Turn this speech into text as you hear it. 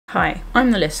Hi,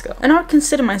 I'm the List Girl, and I would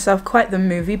consider myself quite the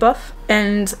movie buff,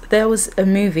 and there was a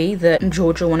movie that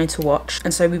Georgia wanted to watch,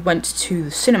 and so we went to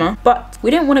the cinema, but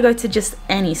we didn't want to go to just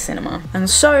any cinema, and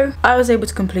so I was able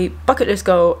to complete bucket list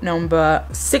goal number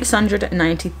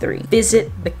 693,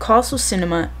 visit the Castle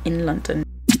Cinema in London.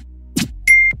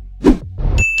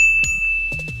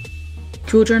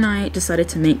 Georgia and I decided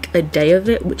to make a day of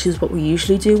it, which is what we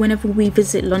usually do whenever we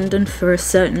visit London for a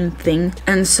certain thing.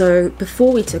 And so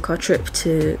before we took our trip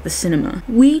to the cinema,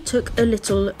 we took a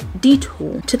little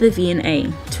detour to the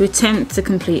V&A to attempt to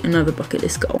complete another bucket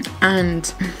list goal.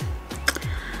 And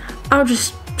I'll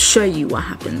just show you what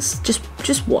happens.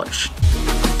 Just watch.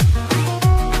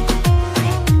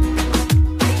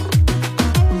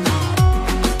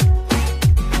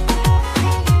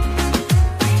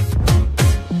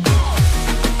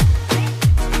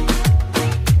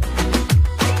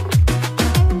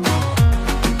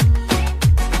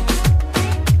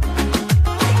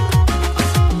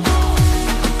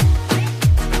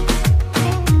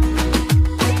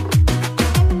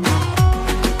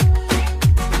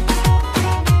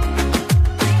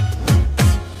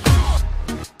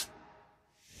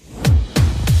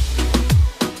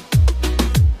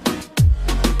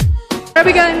 Where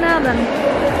are we going now then?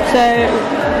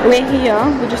 So we're here,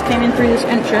 we just came in through this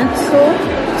entrance. Cool.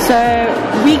 So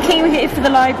we came here for the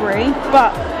library,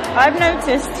 but I've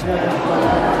noticed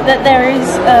that there is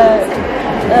a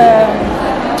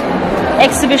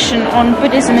exhibition on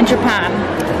Buddhism in Japan.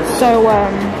 So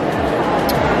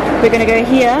we're going to go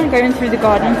here, go in through the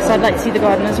garden, because I'd like to see the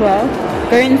garden as well.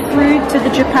 Go in through to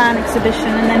the Japan exhibition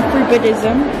and then through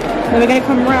Buddhism. Then we're going to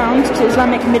come round to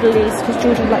Islamic Middle East because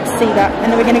Georgia would like to see that.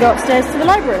 And then we're going to go upstairs to the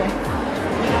library.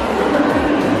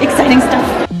 Exciting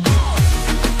stuff.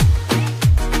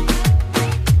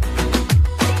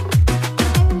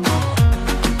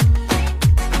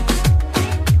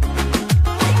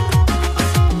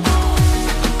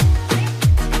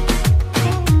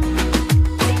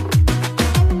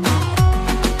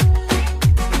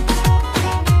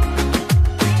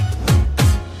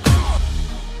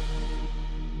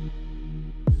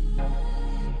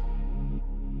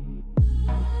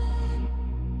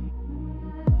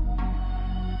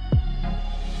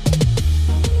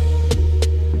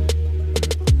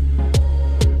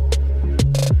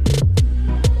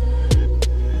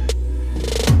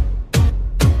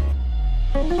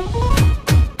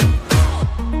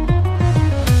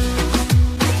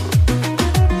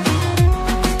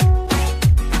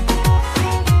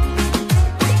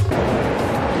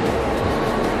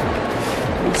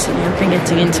 Recently I've been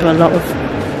getting into a lot of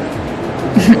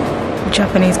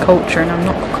Japanese culture and I'm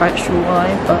not quite sure why,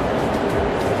 but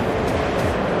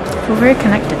I feel very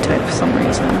connected to it for some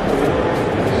reason.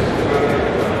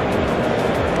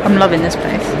 I'm loving this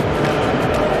place.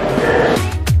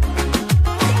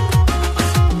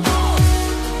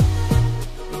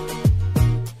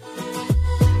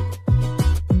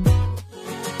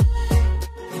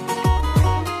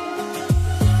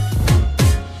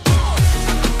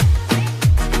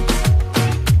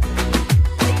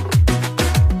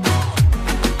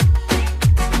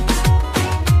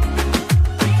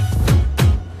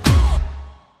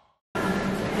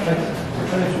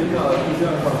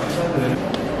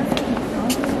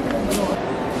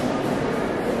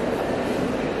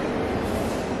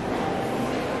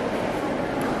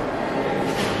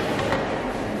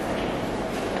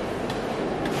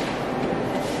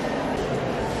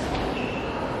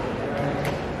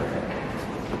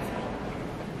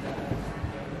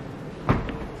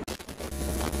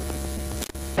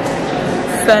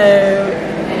 So,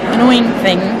 annoying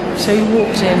thing, so we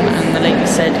walked in and the lady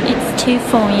said, it's too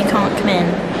full, you can't come in,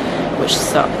 which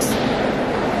sucks.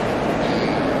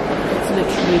 It's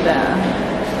literally there.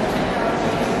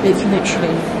 It's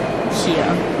literally here.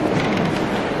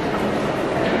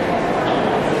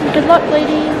 Good luck,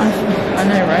 lady. I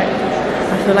know, right?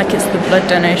 I feel like it's the blood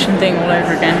donation thing all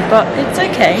over again, but it's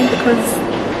okay because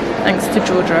thanks to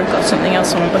Georgia I've got something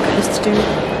else on my bucket list to do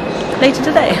later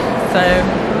today, so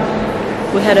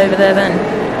we'll head over there then.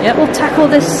 Yep. We'll tackle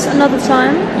this another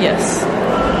time. Yes.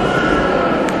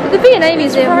 The V&A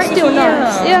museum was still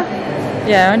nice. Yeah.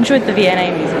 Yeah, I enjoyed the V&A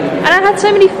museum. And I had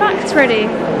so many facts ready.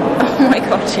 Oh my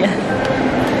god, yeah.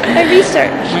 I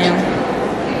researched.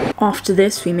 Yeah. After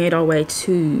this, we made our way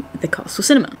to the Castle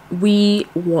Cinema. We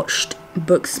watched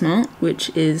Booksmart, which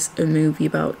is a movie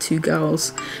about two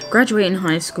girls graduating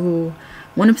high school,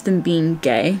 one of them being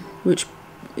gay, which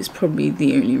is probably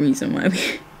the only reason why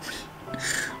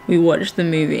we watched the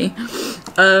movie.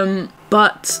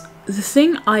 But the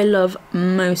thing I love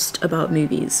most about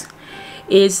movies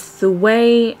is the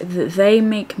way that they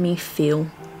make me feel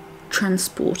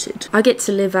transported. I get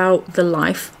to live out the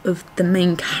life of the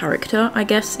main character, I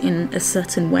guess, in a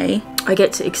certain way. I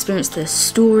get to experience their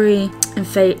story and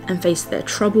face their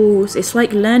troubles. It's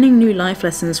like learning new life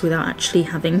lessons without actually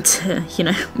having to, you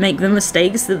know, make the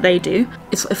mistakes that they do.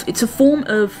 It's a form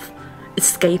of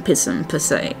escapism per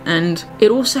se, and it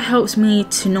also helps me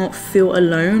to not feel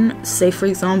alone. Say for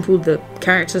example the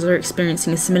characters are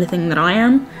experiencing a similar thing that I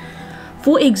am.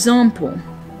 For example,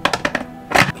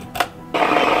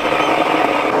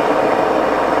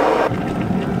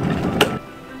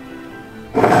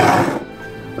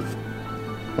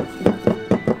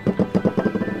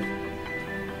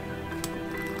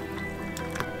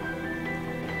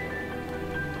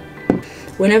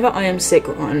 whenever I am sick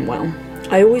or unwell,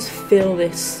 I always feel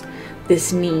this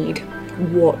need to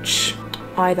watch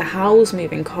either Howl's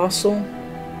Moving Castle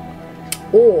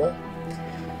or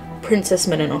Princess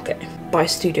Mononoke by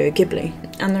Studio Ghibli.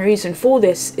 And the reason for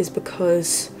this is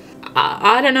because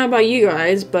I don't know about you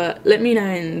guys, but let me know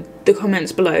in the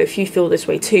comments below if you feel this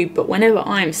way too, but whenever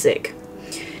I'm sick,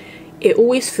 it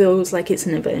always feels like it's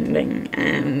never ending,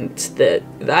 and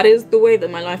that is the way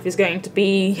that my life is going to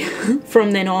be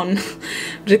from then on.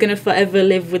 I'm just gonna forever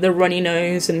live with a runny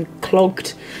nose and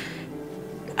clogged,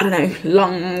 I don't know,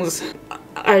 lungs.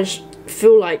 I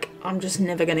feel like I'm just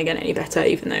never gonna get any better,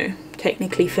 even though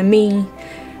technically for me,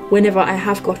 whenever I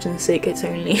have gotten sick, it's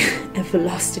only ever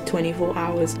lasted 24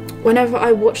 hours. Whenever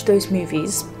I watch those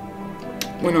movies,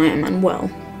 when I am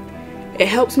unwell, it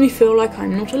helps me feel like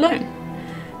I'm not alone.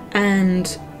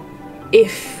 And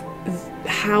if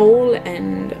Howl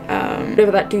and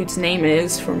whatever that dude's name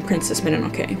is from Princess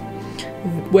Mononoke,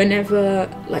 whenever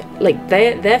like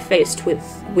they're faced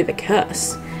with a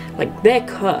curse, like they're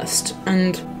cursed,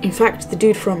 and in fact the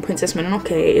dude from Princess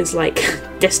Mononoke is like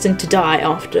destined to die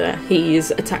after he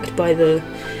is attacked by the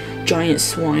giant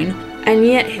swine, and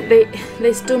yet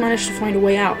they still managed to find a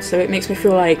way out. So it makes me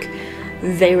feel like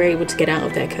they were able to get out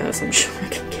of their curse. I'm sure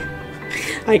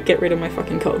I'd get rid of my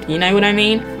fucking cold, you know what I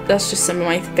mean? That's just some of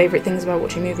my favourite things about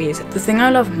watching movies. The thing I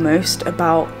love most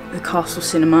about the Castle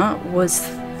Cinema was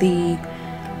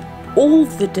all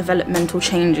the developmental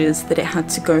changes that it had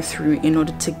to go through in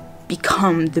order to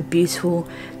become the beautiful,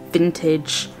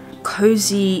 vintage,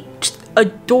 cozy,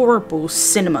 adorable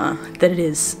cinema that it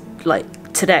is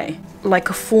like today.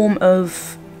 Like a form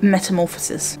of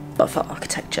metamorphosis, but for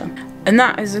architecture. And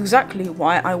that is exactly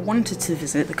why I wanted to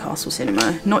visit the Castle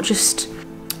Cinema, not just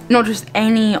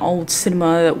any old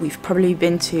cinema that we've probably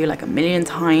been to like a million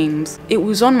times. It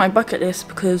was on my bucket list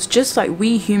because just like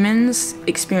we humans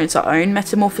experience our own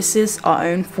metamorphoses, our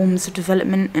own forms of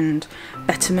development and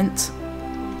betterment,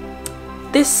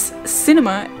 this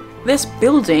cinema, this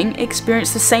building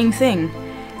experienced the same thing.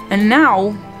 And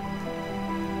now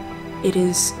it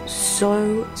is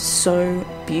so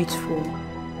beautiful.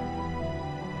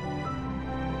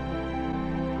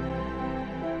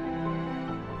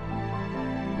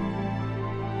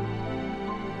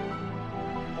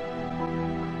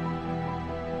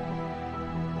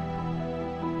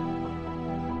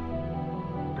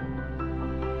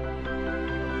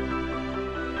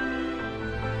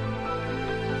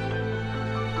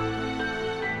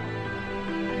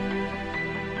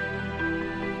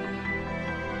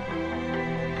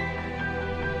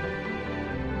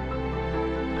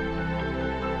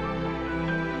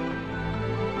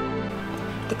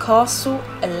 The Castle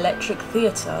Electric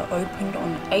Theatre opened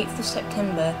on 8th of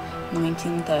September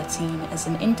 1913 as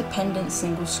an independent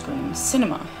single-screen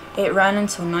cinema. It ran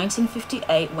until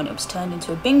 1958 when it was turned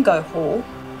into a bingo hall,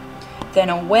 then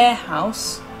a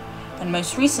warehouse, and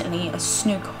most recently a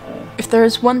snooker hall. If there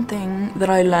is one thing that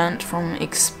I learnt from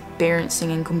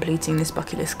experiencing and completing this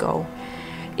bucket list goal,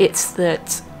 it's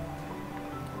that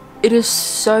it is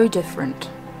so different.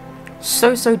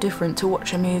 So different to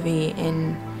watch a movie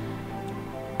in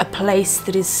a place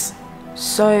that is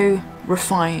so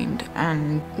refined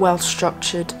and well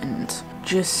structured and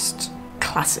just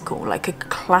classical, like a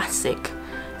classic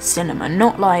cinema,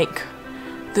 not like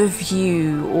The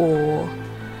View or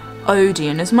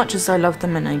Odeon, as much as I love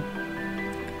them and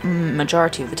a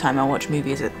majority of the time I watch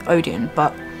movies at Odeon,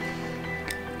 but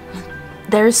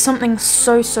there is something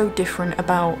so different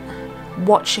about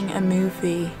watching a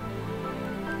movie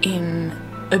in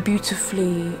a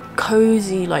beautifully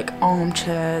cozy like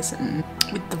armchairs and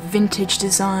with the vintage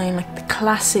design, like the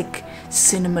classic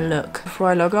cinema look. Before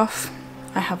I log off,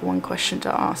 I have one question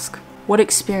to ask. What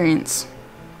experience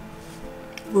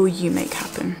will you make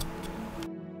happen?